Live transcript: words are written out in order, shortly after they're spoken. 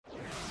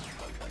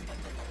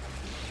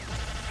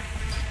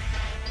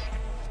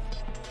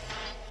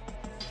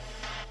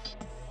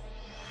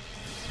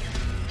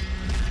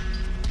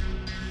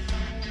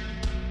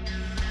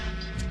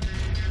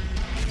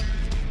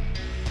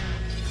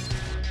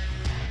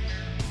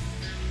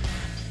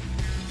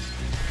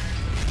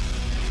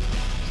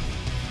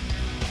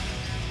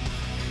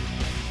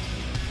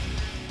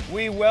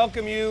we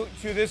welcome you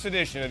to this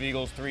edition of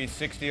Eagles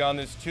 360 on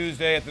this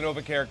Tuesday at the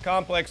NovaCare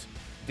Complex.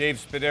 Dave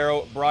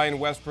Spadaro, Brian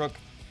Westbrook.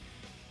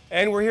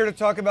 And we're here to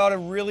talk about a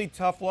really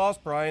tough loss,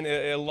 Brian,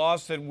 a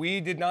loss that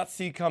we did not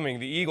see coming.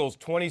 The Eagles,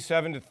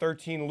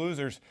 27-13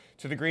 losers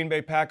to the Green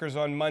Bay Packers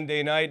on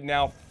Monday night,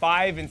 now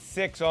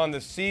 5-6 on the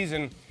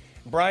season.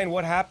 Brian,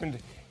 what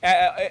happened?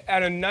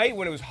 At a night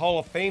when it was Hall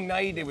of Fame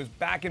night, it was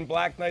back in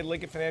black night,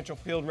 Lincoln Financial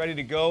Field, ready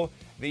to go.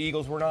 The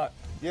Eagles were not.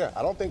 Yeah,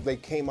 I don't think they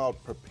came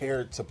out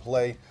prepared to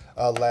play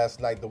last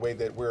night the way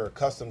that we're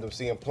accustomed to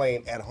seeing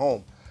playing at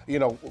home. You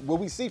know, what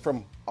we see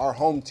from our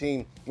home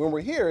team when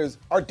we're here is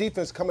our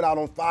defense coming out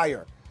on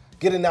fire,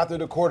 getting after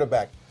the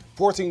quarterback,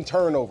 forcing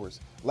turnovers.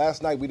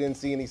 Last night we didn't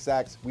see any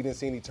sacks, we didn't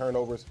see any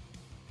turnovers.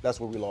 That's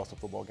where we lost the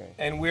football game.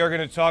 And we are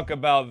going to talk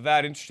about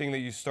that. Interesting that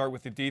you start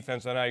with the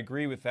defense, and I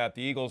agree with that.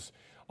 The Eagles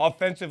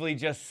offensively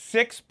just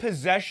 6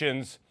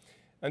 possessions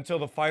until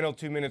the final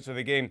 2 minutes of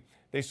the game.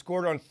 They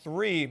scored on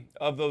 3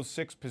 of those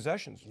 6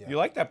 possessions. Yeah. You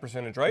like that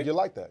percentage, right? You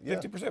like that, yeah.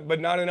 50%, but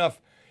not enough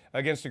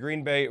against a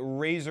Green Bay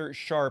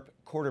razor-sharp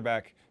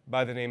quarterback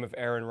by the name of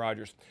Aaron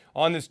Rodgers.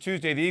 On this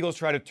Tuesday, the Eagles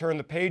try to turn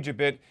the page a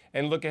bit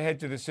and look ahead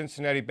to the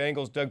Cincinnati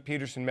Bengals. Doug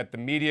Peterson met the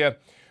media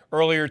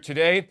earlier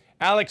today.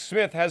 Alex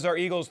Smith has our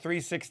Eagles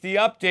 360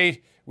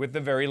 update with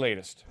the very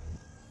latest.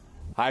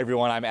 Hi,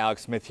 everyone. I'm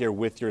Alex Smith here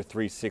with your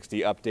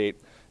 360 update.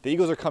 The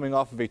Eagles are coming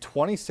off of a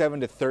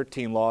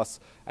 27-13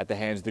 loss at the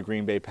hands of the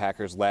Green Bay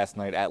Packers last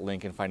night at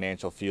Lincoln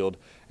Financial Field.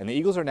 And the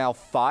Eagles are now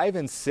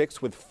 5-6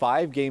 with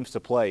 5 games to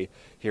play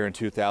here in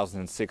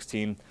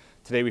 2016.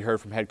 Today we heard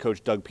from head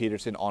coach Doug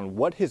Peterson on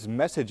what his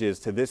message is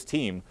to this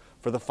team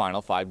for the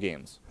final 5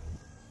 games.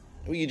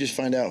 Well, you just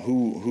find out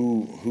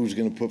who's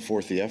going to put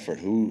forth the effort,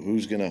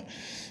 who's going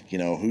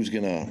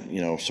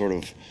to sort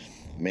of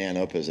man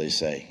up, as they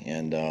say,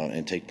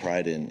 and take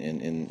pride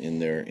in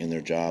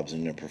their jobs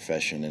and their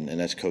profession, and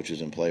that's coaches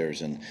and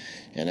players, and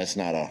that's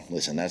not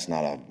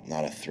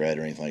a threat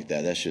or anything like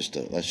that. That's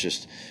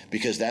just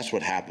because that's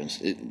what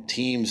happens.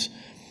 Teams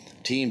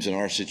in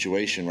our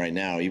situation right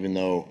now, even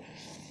though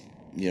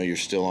you're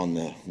still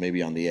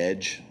maybe on the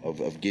edge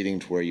of getting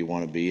to where you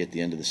want to be at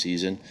the end of the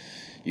season,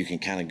 you can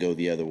kind of go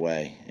the other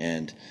way,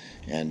 and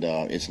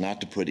it's not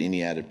to put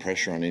any added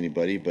pressure on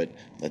anybody, but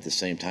at the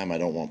same time, I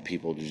don't want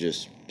people to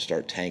just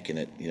start tanking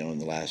it, in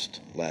the last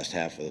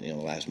half of the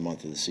last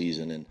month of the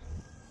season. And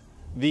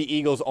the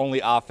Eagles' only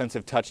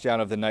offensive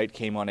touchdown of the night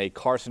came on a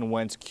Carson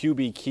Wentz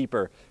QB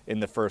keeper in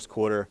the first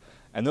quarter.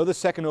 And though the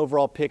second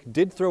overall pick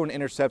did throw an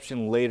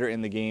interception later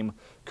in the game,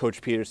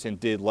 Coach Peterson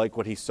did like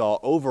what he saw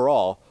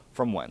overall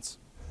from Wentz.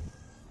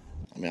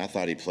 I mean, I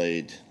thought he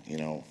played,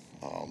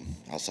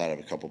 outside of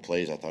a couple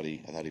plays, I thought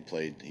he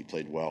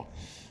played well,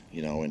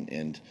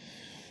 and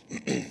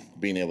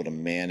being able to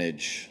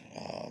manage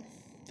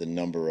the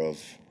number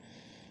of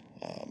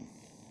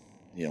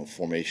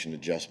formation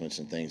adjustments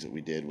and things that we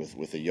did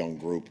with a young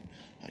group,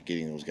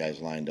 getting those guys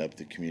lined up,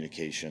 the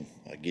communication,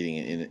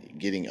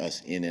 getting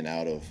us in and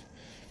out of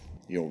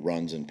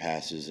runs and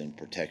passes and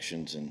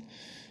protections, and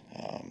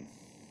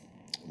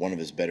one of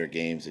his better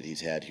games that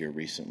he's had here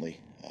recently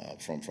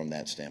from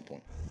that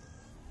standpoint.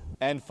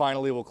 And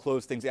finally, we'll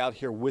close things out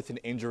here with an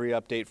injury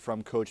update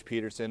from Coach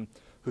Peterson,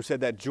 who said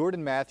that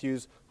Jordan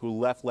Matthews, who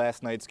left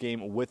last night's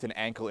game with an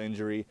ankle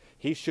injury,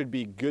 he should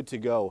be good to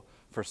go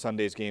for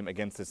Sunday's game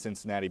against the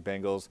Cincinnati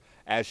Bengals,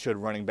 as should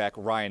running back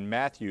Ryan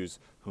Matthews,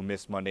 who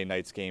missed Monday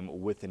night's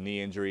game with a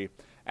knee injury.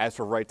 As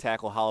for right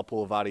tackle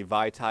Halapoulivaati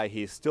Vaitai,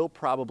 he is still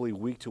probably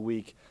week to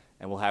week,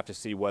 and we'll have to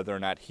see whether or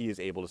not he is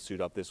able to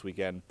suit up this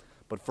weekend.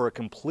 But for a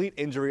complete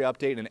injury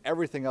update and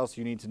everything else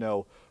you need to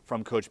know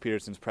from Coach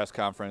Peterson's press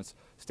conference,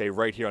 stay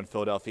right here on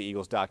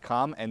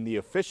PhiladelphiaEagles.com and the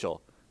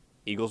official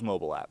Eagles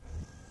mobile app.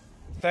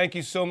 Thank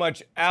you so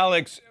much,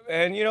 Alex.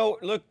 And,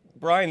 look,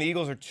 Brian, the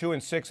Eagles are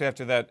 2-6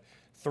 after that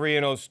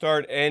 3-0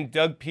 start, and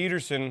Doug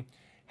Peterson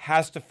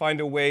has to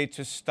find a way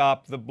to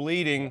stop the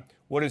bleeding.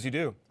 What does he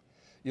do?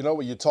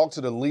 When you talk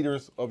to the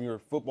leaders of your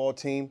football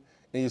team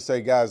and you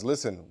say, guys,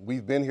 listen,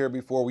 we've been here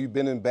before, we've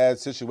been in bad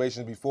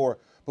situations before,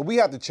 but we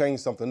have to change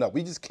something up.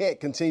 We just can't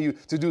continue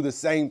to do the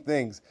same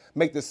things,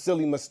 make the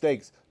silly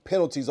mistakes,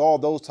 penalties, all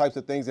those types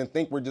of things, and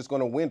think we're just going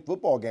to win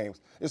football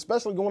games,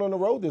 especially going on the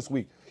road this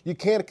week. You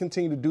can't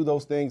continue to do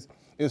those things.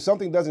 If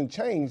something doesn't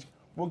change,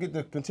 we'll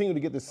continue to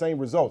get the same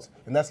results,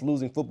 and that's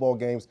losing football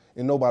games,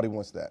 and nobody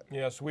wants that.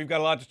 Yeah, so we've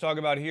got a lot to talk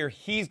about here.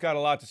 He's got a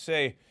lot to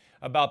say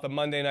about the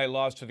Monday night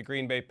loss to the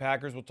Green Bay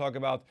Packers. We'll talk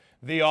about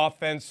the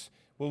offense.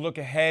 We'll look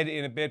ahead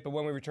in a bit, but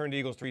when we return to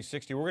Eagles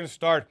 360, we're going to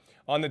start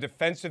on the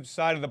defensive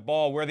side of the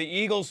ball, where the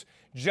Eagles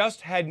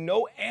just had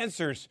no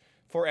answers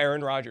for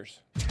Aaron Rodgers.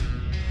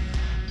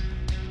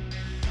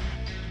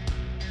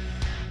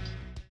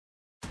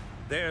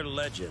 Their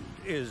legend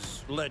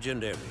is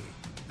legendary.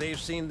 They've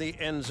seen the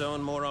end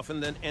zone more often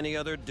than any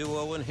other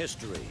duo in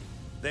history.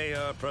 They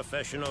are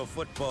professional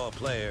football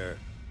player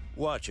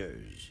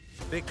watchers.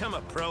 Become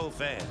a pro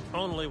fan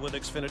only with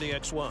Xfinity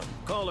X1.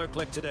 Call or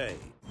click today.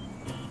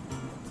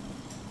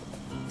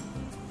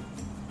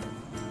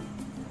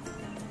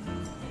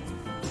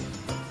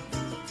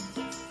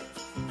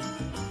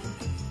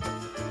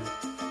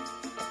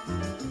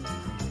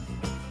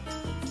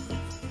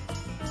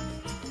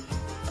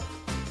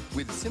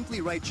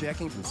 Simply Right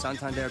checking from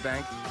Santander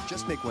Bank,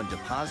 just make one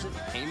deposit,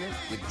 payment,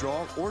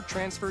 withdrawal, or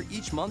transfer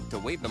each month to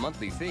waive the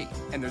monthly fee.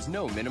 And there's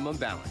no minimum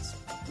balance.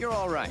 You're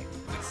all right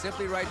with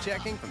Simply Right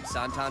checking from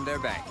Santander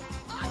Bank.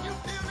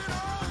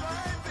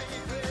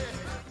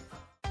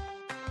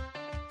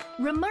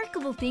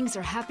 Remarkable things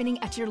are happening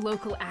at your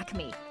local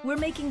Acme. We're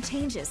making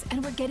changes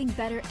and we're getting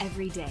better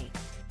every day.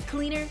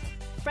 Cleaner,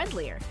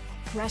 friendlier,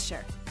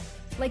 fresher.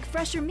 Like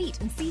fresher meat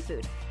and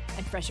seafood,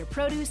 and fresher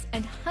produce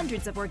and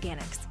hundreds of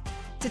organics.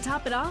 To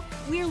top it off,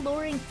 we're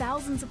lowering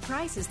thousands of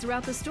prices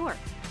throughout the store.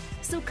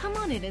 So come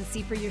on in and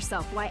see for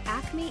yourself why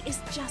Acme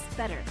is just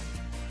better.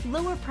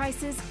 Lower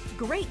prices,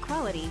 great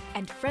quality,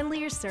 and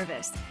friendlier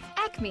service.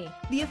 Acme,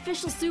 the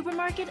official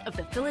supermarket of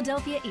the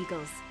Philadelphia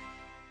Eagles.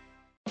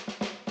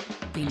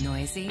 Be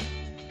noisy,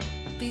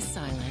 be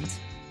silent,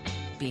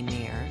 be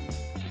near,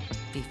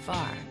 be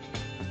far,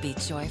 be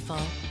joyful,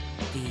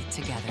 be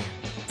together.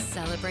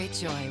 Celebrate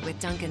joy with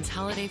Dunkin's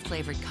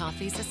holiday-flavored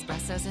coffees,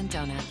 espressos, and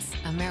donuts.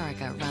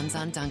 America runs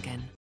on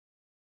Dunkin'.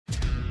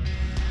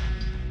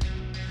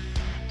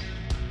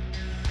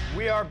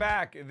 We are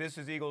back. This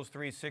is Eagles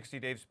 360.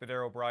 Dave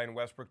Spadaro, Brian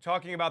Westbrook,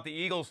 talking about the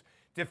Eagles'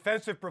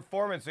 defensive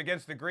performance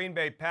against the Green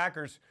Bay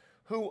Packers,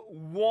 who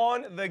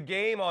won the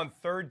game on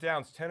third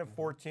downs, 10 of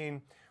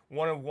 14,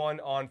 1 of 1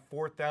 on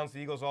fourth downs. The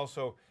Eagles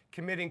also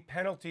committing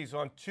penalties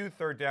on 2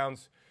 third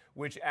downs,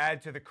 which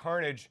add to the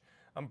carnage.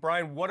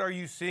 Brian, what are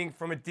you seeing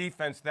from a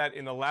defense that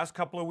in the last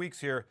couple of weeks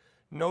here,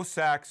 no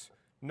sacks,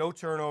 no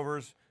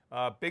turnovers,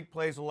 big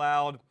plays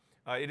allowed?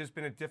 It has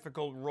been a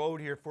difficult road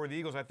here for the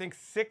Eagles. I think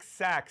 6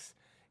 sacks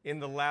in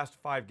the last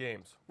 5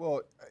 games.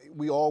 Well,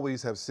 we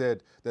always have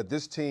said that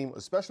this team,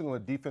 especially on the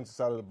defensive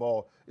side of the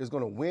ball, is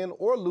going to win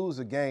or lose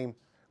a game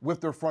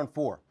with their front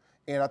four.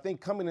 And I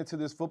think coming into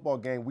this football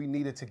game, we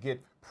needed to get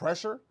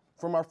pressure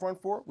from our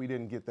front four. We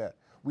didn't get that.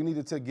 We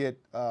needed to get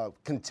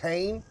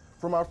contain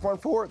from our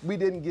front four. We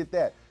didn't get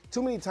that.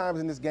 Too many times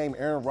in this game,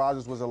 Aaron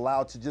Rodgers was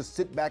allowed to just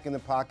sit back in the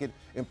pocket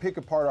and pick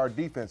apart our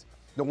defense.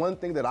 The one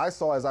thing that I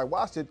saw as I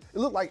watched it, it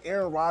looked like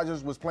Aaron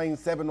Rodgers was playing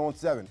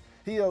 7-on-7.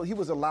 He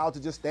was allowed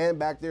to just stand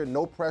back there,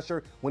 no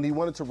pressure. When he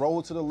wanted to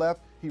roll to the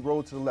left, he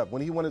rolled to the left.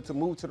 When he wanted to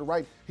move to the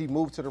right, he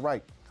moved to the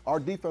right. Our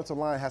defensive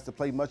line has to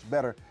play much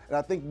better. And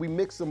I think we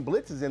mixed some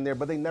blitzes in there,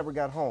 but they never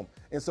got home.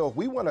 And so if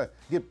we want to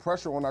get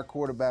pressure on our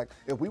quarterback,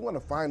 if we want to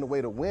find a way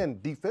to win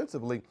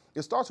defensively,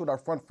 it starts with our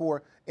front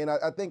four. And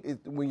I think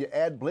when you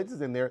add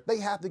blitzes in there, they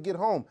have to get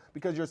home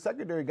because your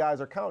secondary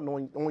guys are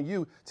counting on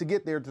you to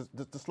get there to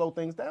slow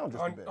things down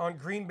just a bit. On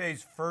Green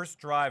Bay's first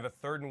drive, a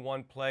 3rd and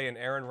 1 play, and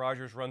Aaron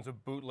Rodgers runs a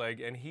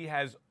bootleg, and he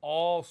has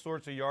all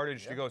sorts of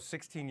yardage to go,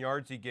 16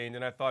 yards he gained.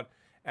 And I thought,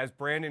 as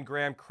Brandon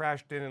Graham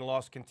crashed in and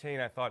lost contain,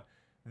 I thought,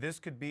 this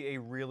could be a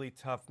really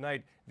tough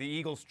night. The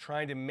Eagles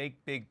trying to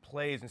make big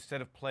plays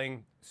instead of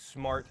playing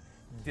smart,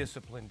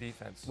 disciplined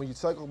defense. When you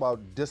talk about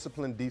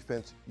disciplined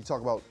defense, you talk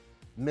about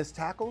missed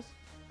tackles.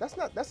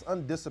 That's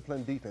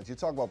undisciplined defense. You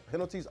talk about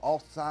penalties,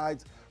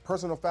 offsides,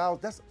 personal fouls.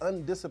 That's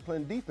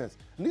undisciplined defense.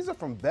 And these are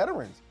from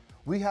veterans.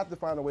 We have to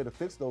find a way to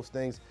fix those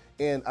things,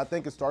 and I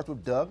think it starts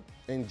with Doug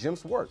and Jim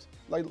Schwartz.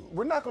 Like,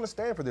 we're not going to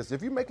stand for this.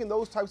 If you're making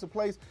those types of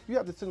plays, you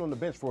have to sit on the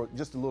bench for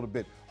just a little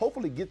bit.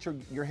 Hopefully get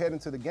your head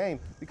into the game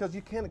because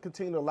you can't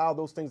continue to allow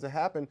those things to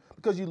happen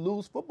because you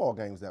lose football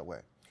games that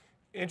way.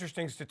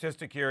 Interesting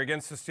statistic here.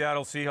 Against the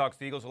Seattle Seahawks,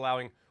 the Eagles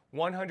allowing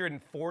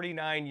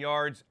 149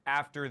 yards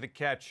after the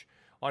catch.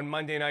 On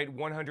Monday night,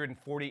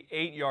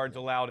 148 yards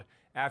allowed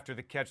after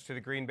the catch to the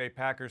Green Bay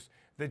Packers.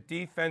 The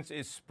defense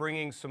is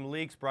springing some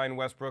leaks, Brian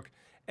Westbrook.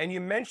 And you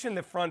mentioned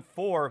the front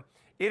four.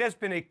 It has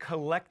been a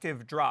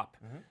collective drop.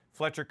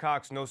 Fletcher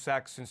Cox, no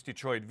sacks since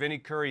Detroit. Vinny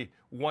Curry,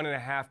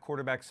 1.5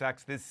 quarterback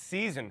sacks this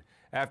season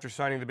after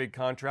signing the big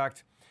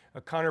contract.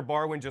 Connor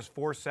Barwin, just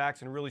 4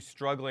 sacks and really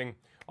struggling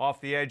off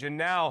the edge. And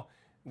now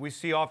we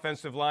see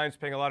offensive lines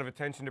paying a lot of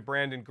attention to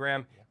Brandon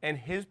Graham, and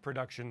his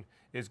production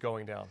is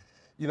going down.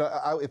 You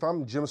know, if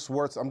I'm Jim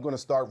Schwartz, I'm going to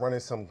start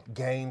running some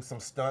games, some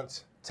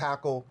stunts,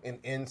 tackle and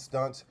end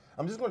stunts.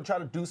 I'm just going to try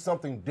to do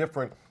something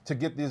different to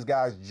get these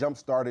guys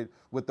jump-started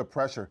with the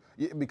pressure.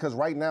 Because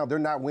right now, they're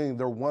not winning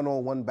their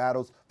one-on-one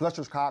battles.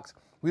 Fletcher Cox,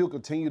 we'll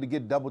continue to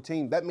get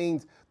double-teamed. That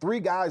means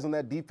 3 guys on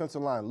that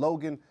defensive line,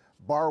 Logan,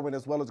 Barwin,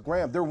 as well as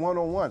Graham, they're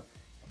one-on-one.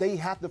 They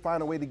have to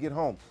find a way to get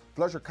home.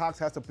 Fletcher Cox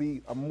has to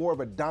be more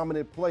of a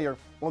dominant player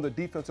on the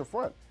defensive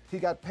front. He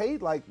got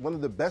paid like one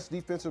of the best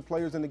defensive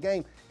players in the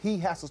game. He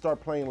has to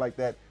start playing like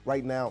that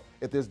right now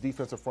if this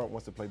defensive front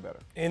wants to play better.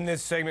 In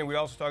this segment, we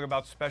also talk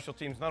about special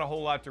teams. Not a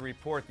whole lot to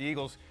report. The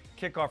Eagles'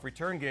 kickoff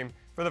return game,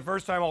 for the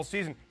first time all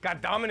season,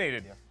 got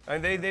dominated.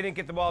 And they didn't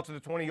get the ball to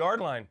the 20-yard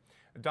line.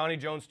 Donnie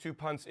Jones, 2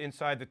 punts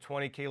inside the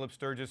 20. Caleb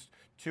Sturgis,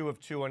 2 of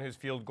 2 on his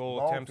field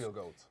goal attempts,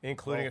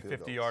 including a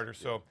 50-yarder.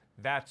 So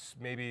that's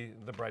maybe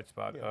the bright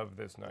spot of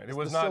this night. It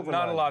was not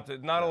a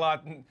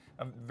lot,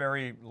 a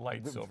very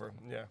light silver.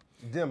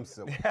 Dim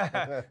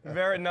silver.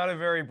 Not a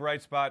very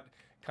bright spot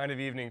kind of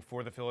evening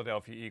for the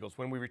Philadelphia Eagles.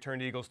 When we return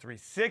to Eagles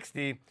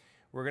 360,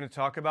 we're going to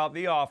talk about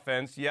the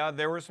offense. Yeah,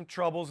 there were some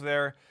troubles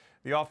there.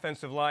 The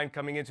offensive line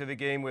coming into the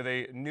game with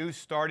a new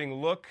starting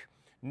look.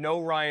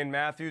 no Ryan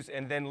Matthews,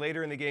 and then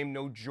later in the game,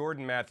 no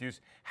Jordan Matthews.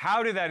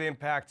 How did that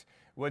impact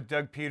what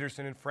Doug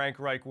Peterson and Frank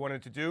Reich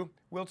wanted to do?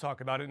 We'll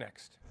talk about it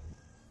next.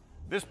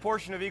 This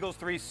portion of Eagles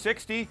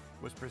 360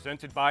 was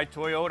presented by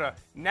Toyota.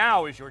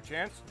 Now is your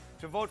chance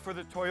to vote for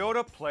the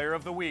Toyota Player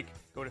of the Week.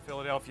 Go to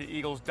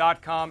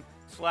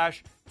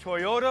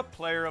PhiladelphiaEagles.com/Toyota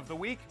Player of the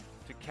Week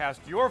to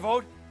cast your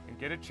vote and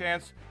get a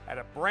chance at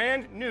a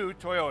brand new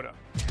Toyota.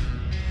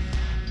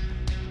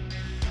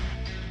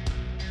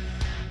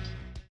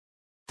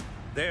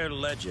 Their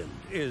legend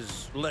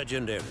is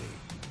legendary.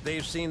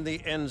 They've seen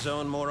the end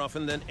zone more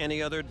often than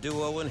any other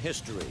duo in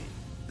history.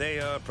 They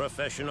are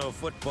professional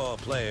football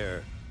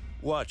player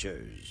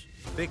watchers.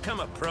 Become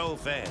a pro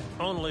fan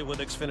only with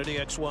Xfinity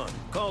X1.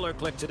 Call or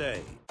click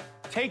today.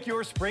 Take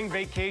your spring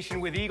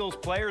vacation with Eagles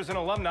players and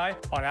alumni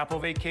on Apple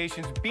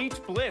Vacations Beach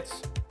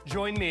Blitz.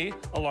 Join me,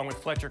 along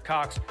with Fletcher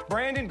Cox,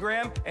 Brandon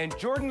Graham, and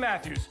Jordan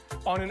Matthews,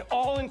 on an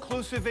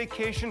all-inclusive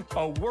vacation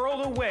a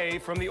world away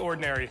from the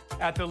ordinary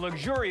at the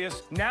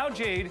luxurious, now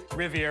Jade,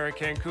 Riviera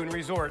Cancun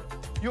Resort.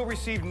 You'll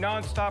receive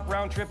non-stop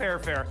round-trip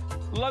airfare,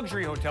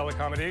 luxury hotel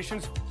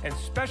accommodations, and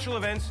special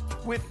events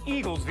with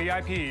Eagles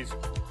VIPs.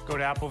 Go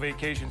to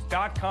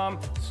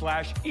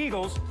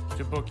applevacations.com/Eagles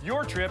to book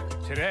your trip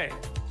today.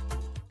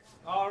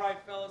 All right,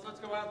 fellas, let's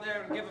go out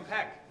there and give him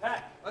heck.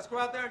 Let's go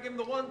out there and give him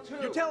the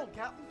 1-2. You tell him,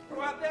 Captain.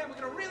 Go out there and we're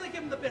going to really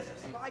give him the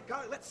business. My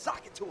God, let's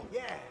sock it to him.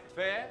 Yeah.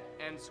 Fair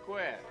and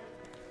square.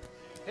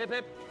 Hip,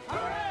 hip.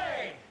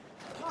 Hooray!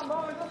 Come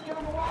on, boys, let's give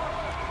him a walk.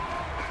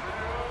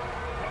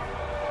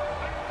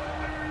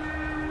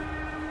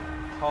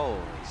 Holy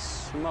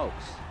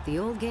smokes. The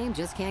old game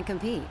just can't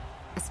compete,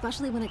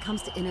 especially when it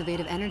comes to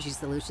innovative energy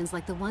solutions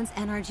like the ones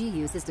NRG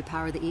uses to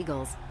power the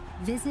Eagles.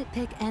 Visit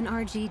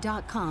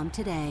picknrg.com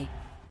today.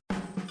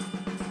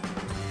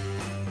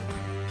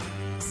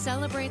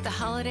 Celebrate the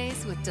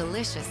holidays with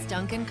delicious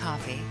Dunkin'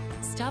 coffee.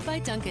 Stop by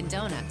Dunkin'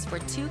 Donuts for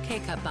 2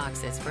 K-Cup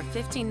boxes for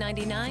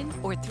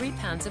 $15.99 or 3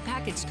 pounds of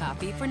packaged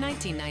coffee for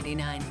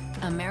 $19.99.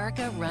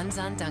 America runs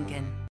on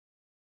Dunkin'.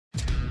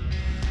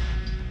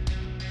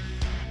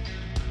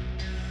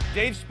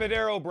 Dave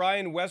Spadaro,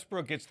 Brian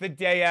Westbrook. It's the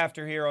day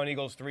after here on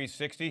Eagles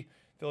 360.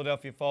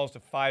 Philadelphia falls to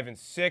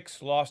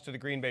 5-6, lost to the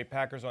Green Bay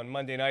Packers on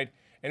Monday night.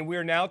 And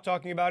we're now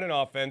talking about an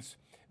offense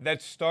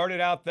that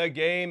started out the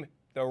game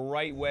the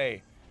right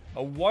way.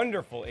 A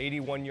wonderful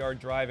 81-yard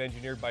drive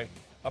engineered by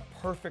a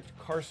perfect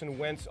Carson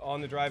Wentz on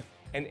the drive,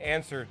 an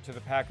answer to the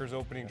Packers'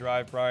 opening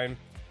drive, Brian.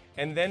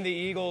 And then the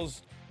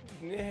Eagles,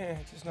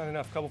 just not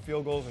enough. Couple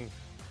field goals, and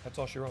that's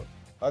all she wrote.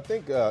 I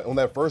think on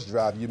that first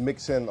drive, you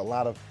mix in a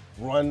lot of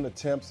run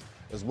attempts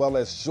as well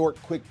as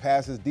short, quick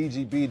passes.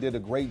 DGB did a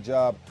great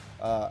job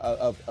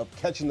of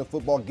catching the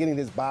football, getting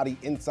his body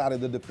inside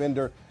of the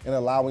defender, and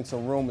allowing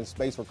some room and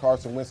space for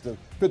Carson Wentz to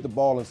fit the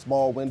ball in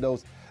small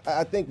windows.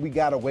 I think we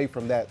got away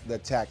from that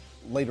attack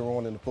later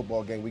on in the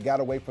football game. We got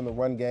away from the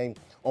run game,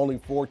 only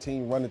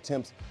 14 run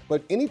attempts.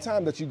 But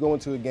anytime that you go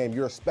into a game,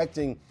 you're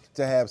expecting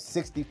to have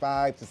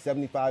 65 to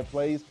 75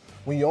 plays.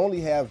 When you only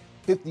have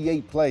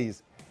 58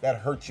 plays, that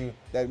hurts you.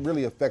 That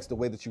really affects the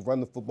way that you run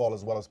the football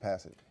as well as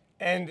pass it.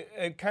 And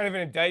kind of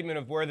an indictment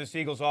of where this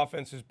Eagles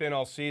offense has been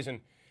all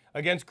season.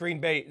 Against Green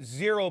Bay,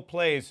 0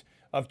 plays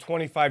of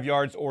 25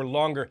 yards or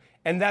longer.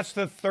 And that's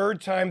the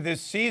third time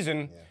this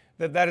season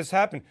that has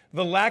happened.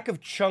 The lack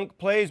of chunk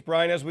plays,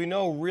 Brian, as we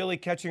know, really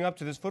catching up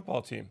to this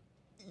football team.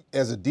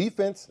 As a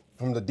defense,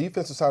 from the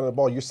defensive side of the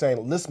ball, you're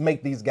saying, let's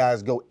make these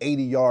guys go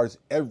 80 yards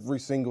every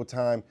single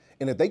time.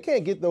 And if they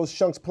can't get those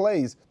chunks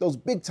plays, those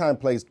big-time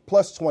plays,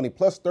 plus 20,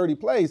 plus 30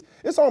 plays,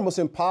 it's almost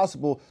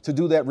impossible to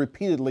do that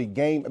repeatedly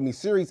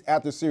series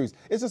after series.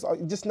 It's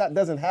just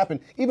doesn't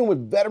happen. Even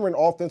with veteran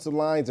offensive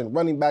lines and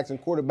running backs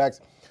and quarterbacks,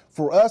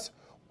 for us,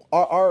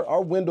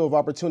 our window of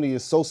opportunity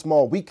is so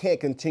small, we can't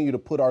continue to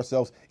put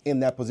ourselves in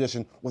that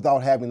position without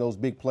having those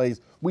big plays.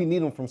 We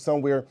need them from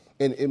somewhere,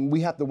 and we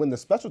have to win the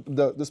special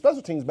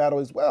teams battle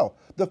as well.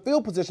 The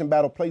field position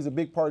battle plays a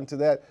big part into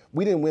that.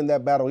 We didn't win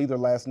that battle either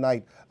last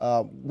night.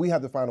 We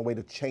have to find a way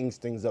to change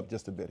things up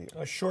just a bit here.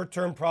 A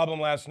short-term problem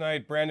last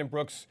night. Brandon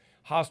Brooks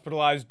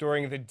hospitalized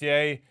during the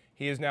day.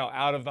 He is now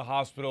out of the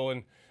hospital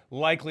and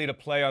likely to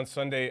play on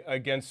Sunday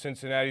against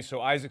Cincinnati. So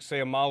Isaac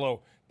Seumalo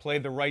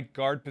played the right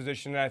guard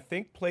position, and I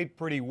think played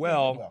pretty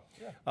well.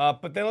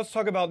 But then let's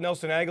talk about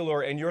Nelson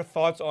Aguilar and your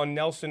thoughts on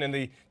Nelson and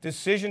the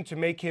decision to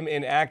make him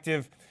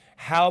inactive.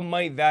 How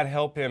might that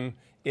help him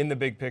in the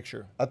big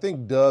picture? I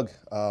think Doug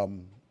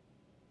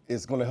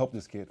is going to help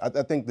this kid.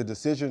 I think the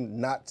decision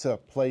not to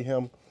play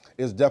him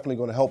is definitely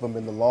going to help him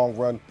in the long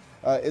run.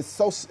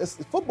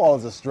 Football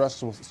is a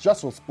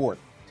stressful sport.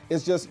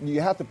 It's just you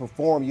have to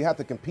perform, you have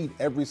to compete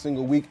every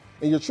single week,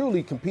 and you're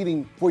truly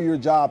competing for your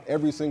job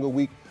every single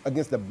week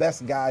against the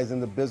best guys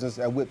in the business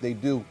at what they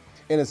do.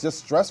 And it's just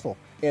stressful.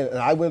 And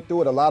I went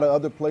through it, a lot of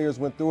other players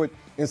went through it.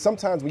 And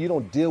sometimes when you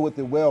don't deal with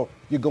it well,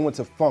 you go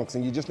into funks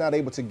and you're just not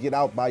able to get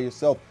out by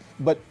yourself.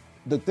 But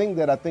the thing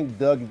that I think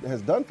Doug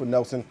has done for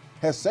Nelson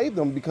has saved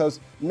him,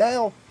 because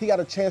now he got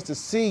a chance to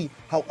see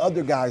how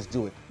other guys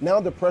do it. Now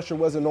the pressure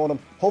wasn't on him.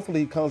 Hopefully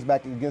he comes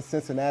back against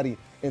Cincinnati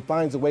and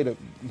finds a way to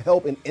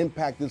help and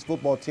impact this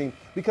football team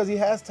because he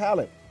has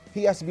talent.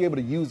 He has to be able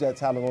to use that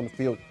talent on the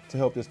field to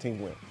help this team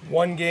win.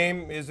 One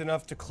game is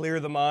enough to clear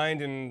the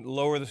mind and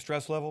lower the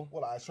stress level?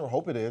 Well, I sure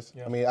hope it is.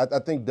 Yeah. I mean, I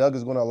think Doug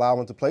is going to allow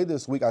him to play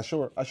this week. I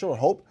sure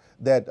hope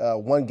that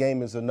one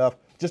game is enough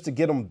just to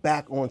get him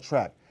back on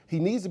track. He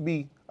needs to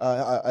be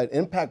an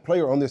impact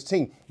player on this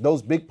team.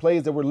 Those big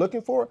plays that we're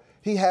looking for,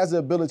 he has the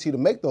ability to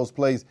make those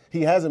plays.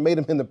 He hasn't made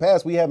them in the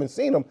past. We haven't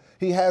seen them.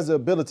 He has the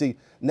ability.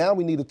 Now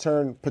we need to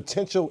turn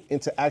potential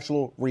into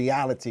actual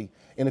reality.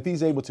 And if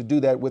he's able to do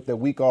that with the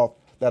week off,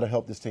 that'll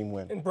help this team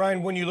win. And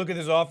Brian, when you look at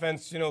this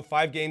offense,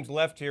 5 games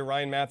left here.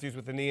 Ryan Matthews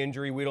with a knee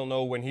injury. We don't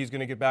know when he's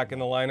going to get back in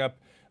the lineup.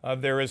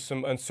 There is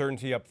some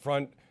uncertainty up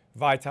front.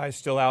 Vitai's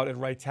still out at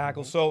right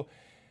tackle. So,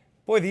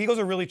 boy, the Eagles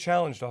are really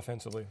challenged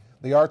offensively.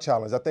 They are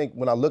challenged. I think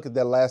when I look at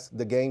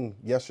the game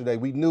yesterday,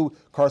 we knew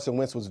Carson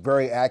Wentz was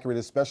very accurate,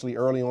 especially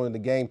early on in the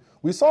game.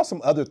 We saw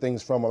some other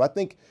things from him. I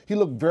think he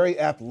looked very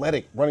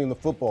athletic running the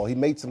football. He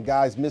made some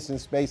guys miss in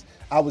space.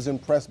 I was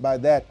impressed by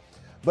that.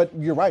 But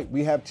you're right,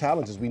 we have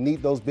challenges. We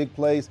need those big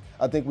plays.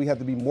 I think we have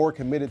to be more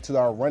committed to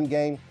our run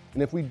game.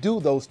 And if we do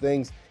those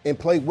things and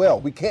play well,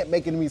 we can't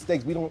make any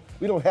mistakes. We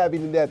don't have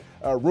any of that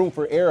room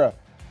for error.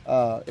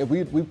 If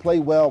we play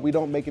well, we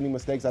don't make any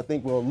mistakes, I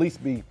think we'll at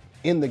least be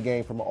in the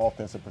game from an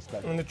offensive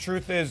perspective. And the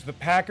truth is, the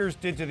Packers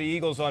did to the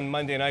Eagles on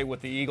Monday night what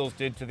the Eagles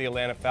did to the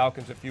Atlanta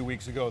Falcons a few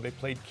weeks ago. They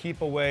played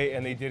keep away,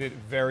 and they did it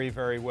very,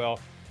 very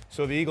well.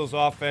 So the Eagles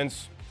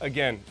offense,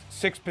 again,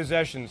 6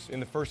 possessions in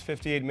the first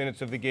 58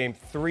 minutes of the game,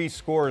 3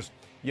 scores.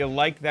 You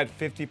like that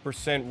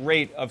 50%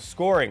 rate of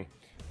scoring,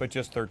 but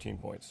just 13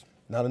 points.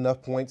 Not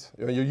enough points.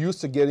 You're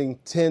used to getting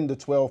 10 to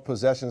 12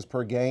 possessions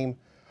per game.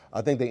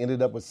 I think they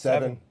ended up with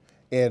 7.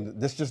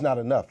 And that's just not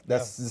enough.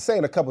 That's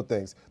saying a couple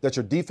things. That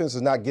your defense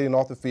is not getting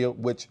off the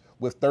field, which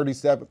with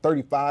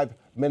 35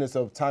 minutes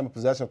of time of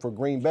possession for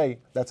Green Bay,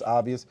 that's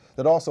obvious.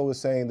 That also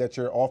is saying that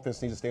your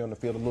offense needs to stay on the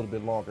field a little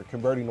bit longer,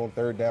 converting on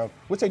third down,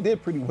 which they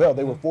did pretty well.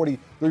 They were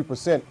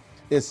 43%.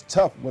 It's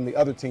tough when the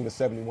other team is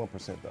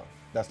 71%, though.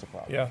 That's the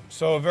problem. Yeah,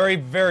 so a very,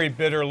 very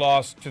bitter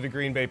loss to the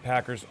Green Bay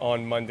Packers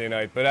on Monday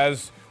night. But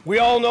as we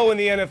all know in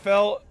the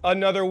NFL,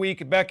 another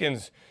week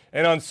beckons.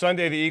 And on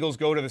Sunday, the Eagles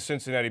go to the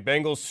Cincinnati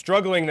Bengals,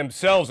 struggling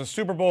themselves, a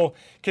Super Bowl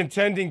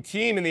contending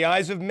team in the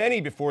eyes of many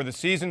before the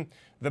season.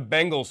 The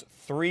Bengals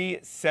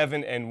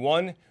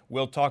 3-7-1.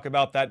 We'll talk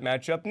about that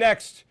matchup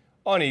next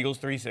on Eagles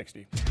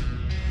 360.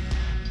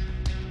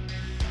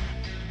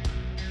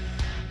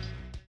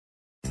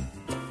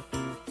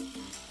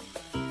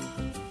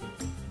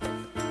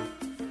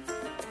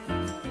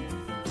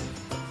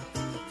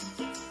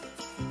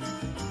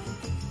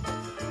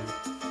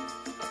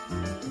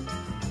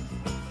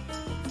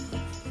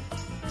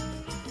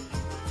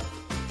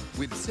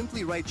 With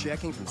Simply Right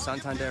Checking from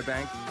Santander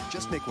Bank,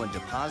 just make one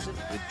deposit,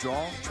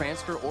 withdrawal,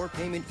 transfer, or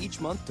payment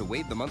each month to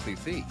waive the monthly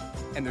fee.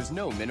 And there's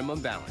no minimum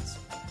balance.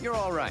 You're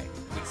all right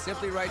with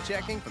Simply Right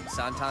Checking from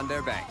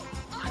Santander Bank.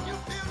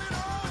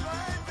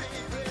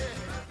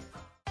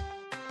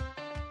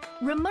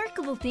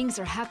 Remarkable things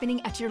are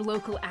happening at your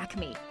local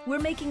Acme. We're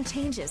making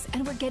changes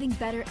and we're getting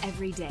better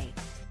every day.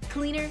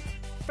 Cleaner,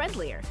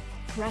 friendlier,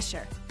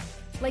 fresher.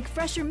 Like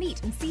fresher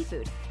meat and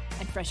seafood,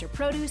 and fresher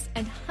produce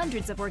and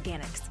hundreds of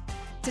organics.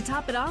 To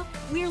top it off,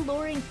 we're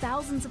lowering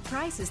thousands of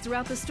prices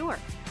throughout the store.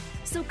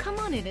 So come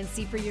on in and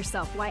see for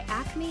yourself why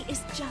Acme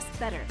is just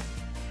better.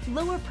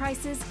 Lower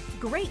prices,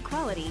 great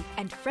quality,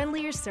 and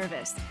friendlier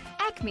service.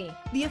 Acme,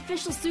 the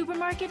official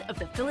supermarket of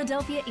the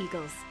Philadelphia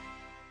Eagles.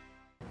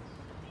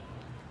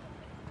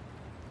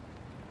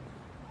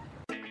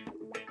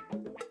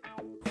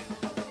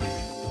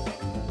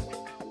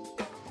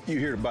 You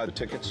here to buy the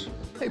tickets?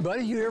 Hey,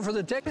 buddy, you here for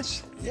the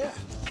tickets? Yeah.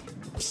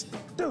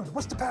 Dude,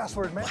 what's the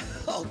password, man?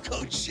 Oh,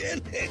 Coach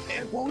Shannon.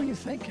 What were you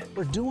thinking?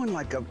 We're doing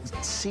like a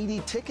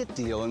CD ticket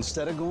deal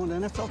instead of going to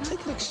NFL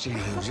Ticket Exchange.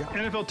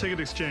 NFL Ticket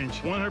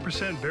Exchange.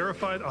 100%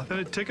 verified,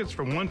 authentic tickets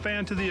from one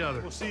fan to the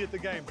other. We'll see you at the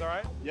games, all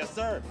right? Yes,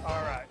 sir.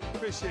 All right.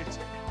 Appreciate you.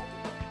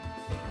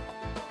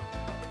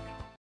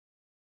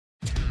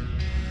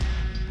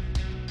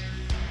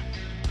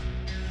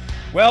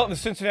 Well, the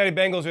Cincinnati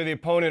Bengals are the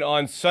opponent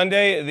on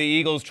Sunday. The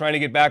Eagles trying to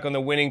get back on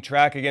the winning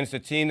track against a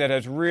team that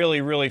has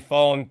really, really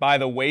fallen by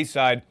the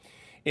wayside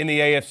in the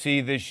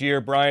AFC this year.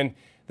 Brian,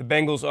 the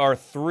Bengals are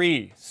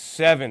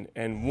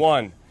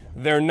 3-7-1.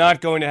 They're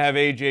not going to have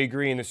A.J.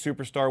 Green, the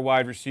superstar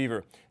wide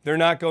receiver. They're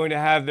not going to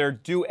have their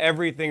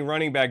do-everything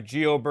running back,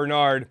 Gio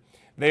Bernard.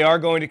 They are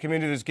going to come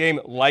into this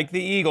game, like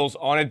the Eagles,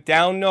 on a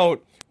down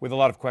note with a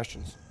lot of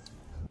questions.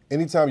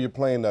 Anytime you're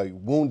playing a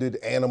wounded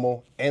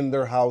animal in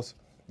their house,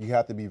 you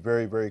have to be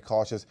very, very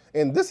cautious.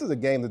 And this is a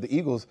game that the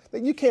Eagles,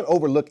 that you can't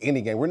overlook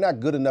any game. We're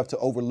not good enough to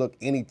overlook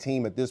any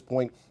team at this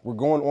point. We're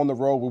going on the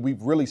road where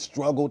we've really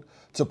struggled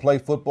to play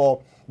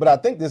football. But I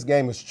think this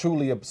game is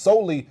truly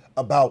solely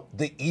about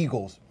the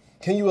Eagles.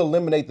 Can you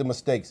eliminate the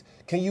mistakes?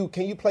 Can you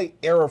play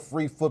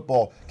error-free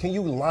football? Can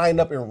you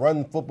line up and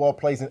run football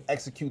plays and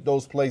execute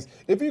those plays?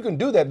 If you can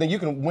do that, then you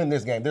can win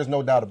this game. There's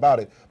no doubt about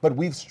it. But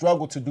we've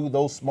struggled to do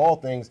those small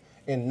things.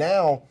 And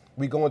now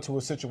we go into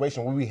a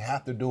situation where we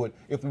have to do it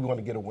if we want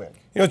to get a win.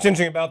 You know what's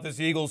interesting about this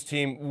Eagles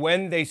team,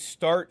 when they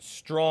start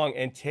strong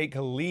and take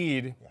a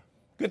lead,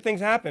 good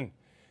things happen.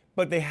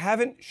 But they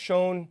haven't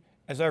shown,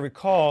 as I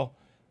recall,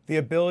 the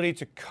ability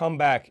to come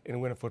back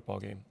and win a football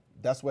game.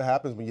 That's what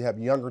happens when you have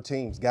younger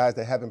teams, guys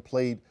that haven't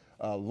played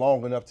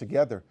long enough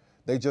together.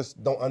 They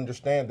just don't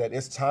understand that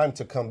it's time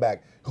to come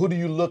back. Who do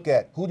you look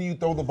at? Who do you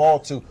throw the ball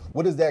to?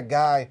 What is that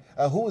guy?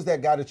 Who is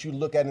that guy that you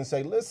look at and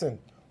say, listen,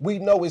 we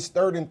know it's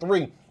 3rd and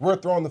 3. We're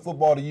throwing the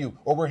football to you,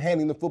 or we're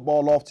handing the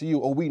football off to you,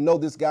 or we know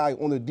this guy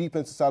on the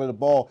defensive side of the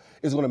ball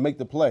is going to make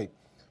the play.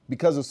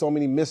 Because of so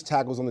many missed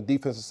tackles on the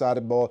defensive side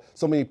of the ball,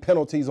 so many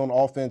penalties on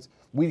offense,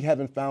 we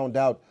haven't found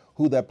out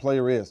who that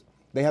player is.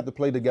 They have to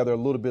play together a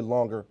little bit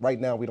longer. Right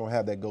now, we don't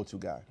have that go-to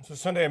guy. So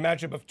Sunday, a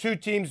matchup of two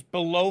teams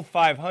below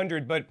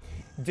 500, but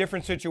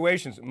different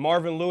situations.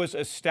 Marvin Lewis,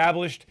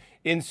 established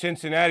in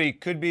Cincinnati,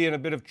 could be in a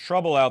bit of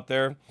trouble out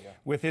there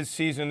with his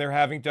season they're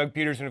having. Doug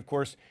Peterson, of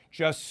course,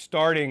 just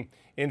starting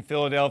in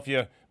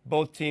Philadelphia.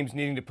 Both teams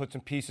needing to put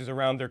some pieces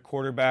around their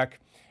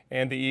quarterback,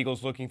 and the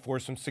Eagles looking for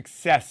some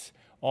success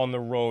on the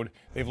road.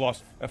 They've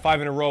lost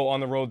 5 in a row on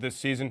the road this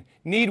season.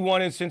 Need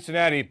one in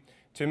Cincinnati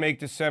to make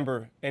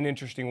December an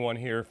interesting one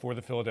here for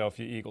the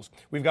Philadelphia Eagles.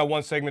 We've got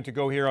one segment to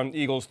go here on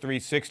Eagles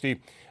 360.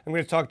 I'm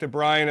going to talk to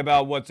Brian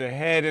about what's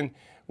ahead and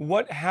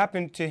what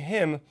happened to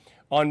him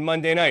on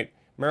Monday night.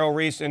 Merrill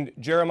Reese and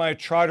Jeremiah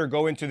Trotter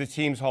go into the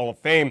team's Hall of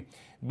Fame.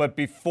 But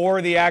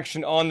before the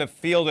action on the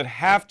field at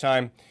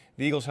halftime,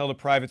 the Eagles held a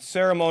private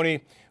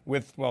ceremony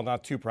with, well,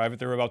 not too private.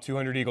 There were about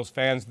 200 Eagles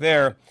fans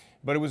there.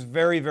 But it was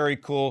very, very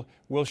cool.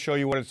 We'll show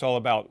you what it's all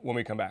about when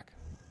we come back.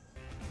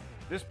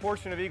 This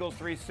portion of Eagles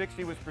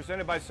 360 was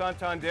presented by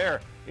Santander,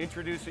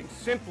 introducing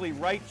Simply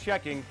Right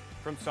Checking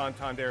from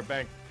Santander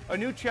Bank. A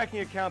new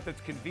checking account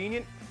that's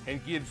convenient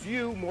and gives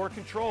you more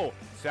control.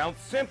 Sounds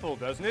simple,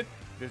 doesn't it?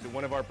 Visit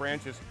one of our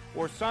branches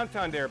or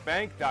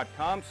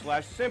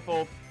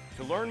santanderbank.com/simple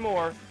to learn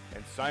more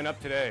and sign up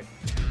today.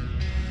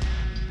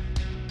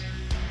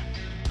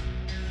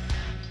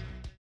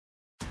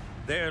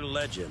 Their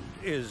legend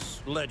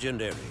is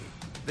legendary.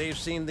 They've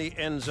seen the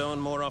end zone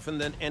more often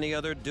than any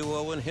other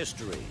duo in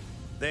history.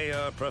 They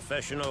are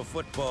professional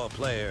football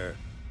player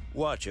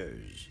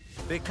watchers.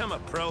 Become a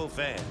pro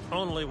fan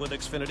only with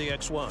Xfinity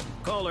X1.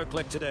 Call or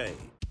click today.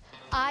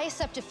 I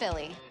SEPTA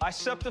Philly. I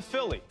SEPTA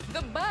Philly.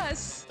 The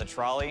bus. The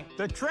trolley.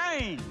 The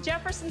train.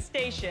 Jefferson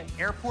Station.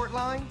 Airport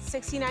line.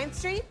 69th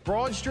Street.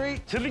 Broad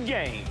Street. To the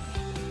game.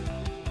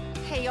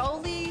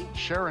 Paoli.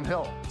 Sharon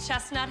Hill.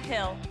 Chestnut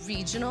Hill.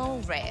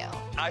 Regional Rail.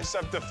 I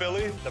SEPTA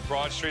Philly. The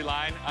Broad Street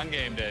line on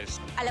game days.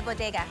 A la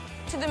Bodega.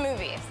 To the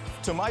movies.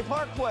 To my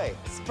Parkway.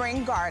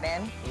 Spring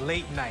Garden.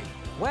 Late night.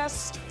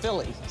 West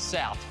Philly.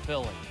 South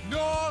Philly.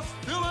 North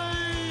Philly!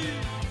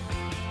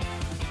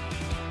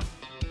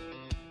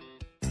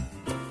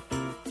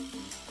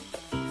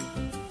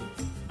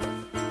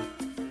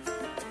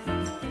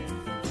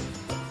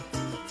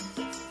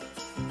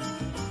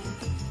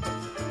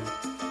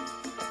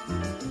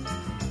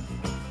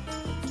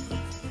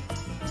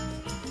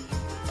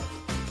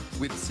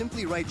 With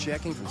Simply Right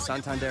Checking from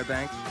Santander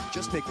Bank,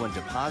 just make one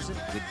deposit,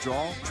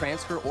 withdrawal,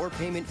 transfer, or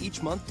payment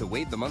each month to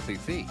waive the monthly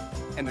fee.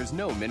 And there's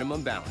no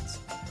minimum balance.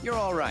 You're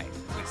all right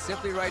with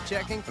Simply Right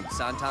Checking from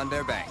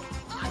Santander Bank.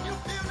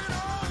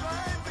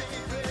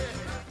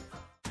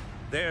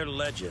 Their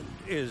legend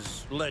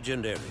is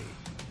legendary.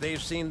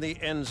 They've seen the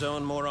end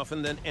zone more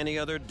often than any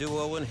other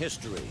duo in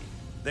history.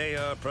 They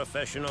are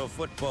professional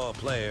football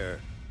player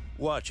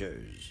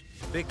watchers.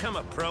 Become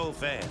a pro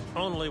fan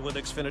only with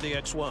Xfinity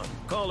X1.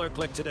 Call or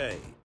click today.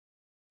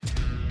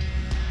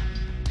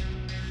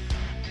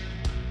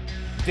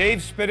 Dave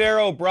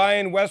Spadaro,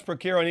 Brian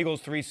Westbrook here on Eagles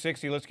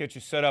 360. Let's get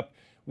you set up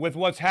with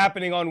what's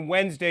happening on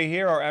Wednesday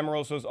here. Our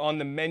Amoroso's on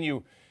the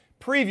menu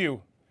preview.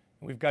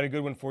 We've got a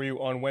good one for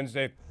you on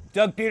Wednesday.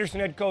 Doug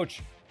Peterson, head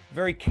coach,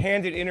 very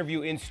candid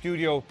interview in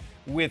studio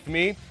with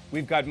me.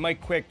 We've got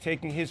Mike Quick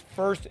taking his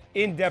first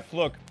in-depth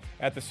look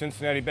at the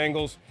Cincinnati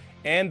Bengals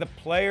and the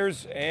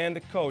players and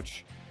the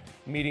coach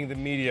meeting the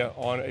media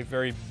on a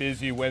very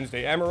busy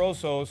Wednesday.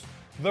 Amoroso's,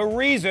 the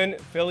reason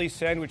Philly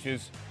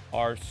sandwiches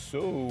are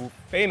so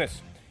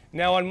famous.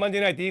 Now on Monday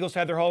night, the Eagles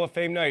had their Hall of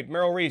Fame night.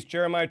 Merrill Reese,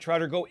 Jeremiah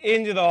Trotter go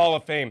into the Hall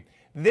of Fame.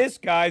 This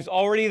guy's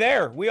already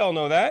there. We all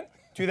know that.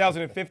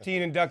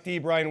 2015 inductee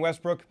Brian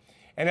Westbrook.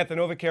 And at the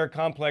NovaCare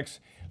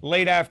Complex,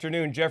 late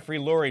afternoon, Jeffrey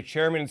Lurie,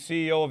 chairman and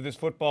CEO of this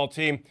football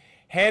team,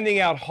 handing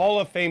out Hall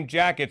of Fame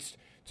jackets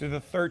to the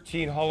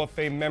 13 Hall of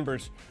Fame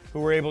members who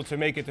were able to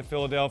make it to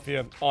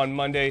Philadelphia on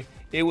Monday.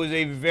 It was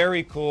a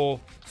very cool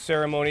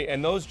ceremony,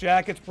 and those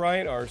jackets,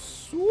 Brian, are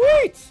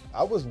sweet.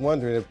 I was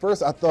wondering, at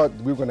first I thought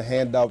we were going to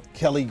hand out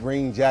Kelly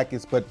Green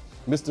jackets, but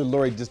Mr.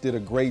 Lurie just did a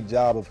great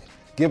job of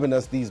giving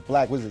us these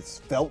black, what is it,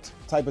 felt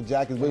type of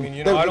jackets. I mean,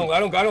 you know, I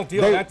don't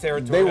deal in that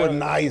territory. They were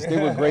nice.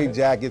 They were great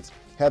jackets.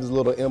 Had this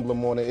little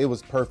emblem on it. It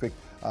was perfect.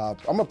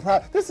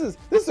 This is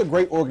a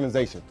great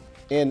organization,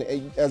 and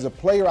as a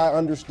player, I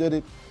understood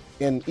it.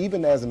 And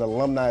even as an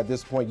alumni at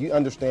this point, you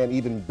understand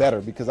even better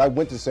because I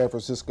went to San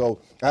Francisco.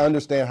 I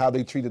understand how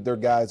they treated their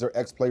guys, their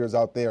ex-players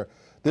out there.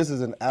 This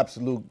is an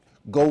absolute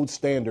gold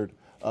standard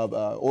of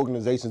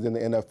organizations in the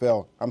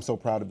NFL. I'm so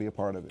proud to be a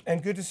part of it.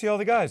 And good to see all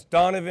the guys.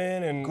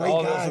 Donovan and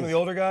some of the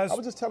older guys. I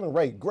was just telling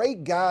Ray,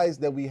 great guys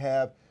that we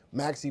have.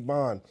 Maxie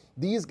Bond.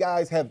 These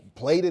guys have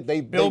played it.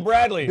 Bill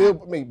Bradley.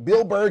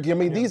 Bill Berge.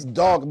 These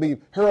dogs.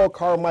 Harold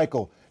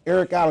Carmichael,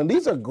 Eric Allen.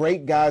 These are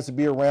great guys to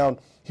be around,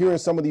 hearing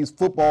some of these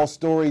football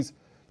stories.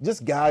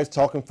 Just guys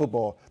talking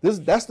football.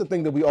 That's the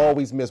thing that we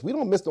always miss. We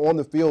don't miss the on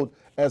the field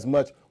as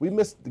much. We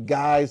miss the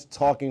guys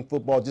talking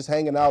football, just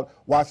hanging out,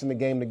 watching the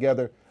game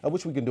together. I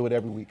wish we could do it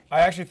every week. I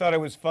actually thought it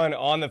was fun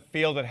on the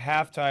field at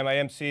halftime. I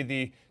emceed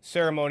the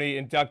ceremony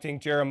inducting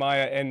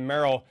Jeremiah and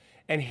Merrill,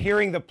 and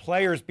hearing the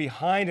players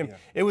behind him.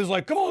 It was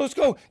like, come on, let's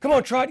go. Come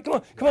on, Trot.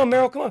 Come on,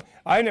 Merrill, come on.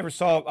 I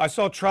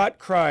saw Trot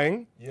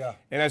crying. Yeah.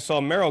 And I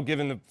saw Merrill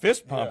giving the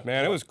fist pump,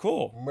 man. It was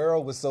cool.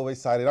 Merrill was so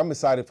excited. I'm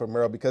excited for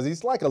Merrill because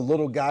he's like a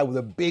little guy with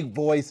a big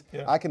voice.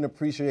 Yeah. I can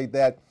appreciate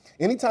that.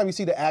 Anytime you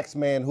see the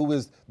Axeman, who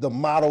is the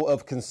model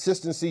of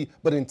consistency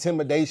but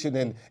intimidation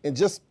and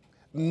just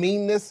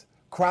meanness,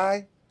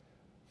 cry,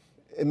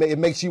 it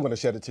makes you want to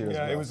shed a tear. Yeah, as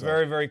well. it was a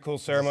very, very cool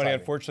ceremony. exciting.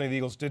 Unfortunately, the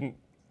Eagles didn't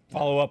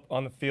follow up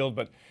on the field,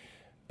 but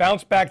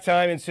bounce back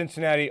time in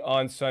Cincinnati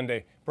on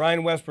Sunday.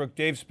 Brian Westbrook,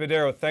 Dave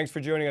Spadaro, thanks for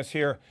joining us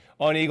here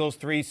on Eagles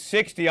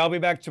 360. I'll be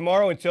back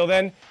tomorrow. Until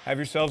then, have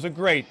yourselves a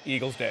great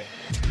Eagles day.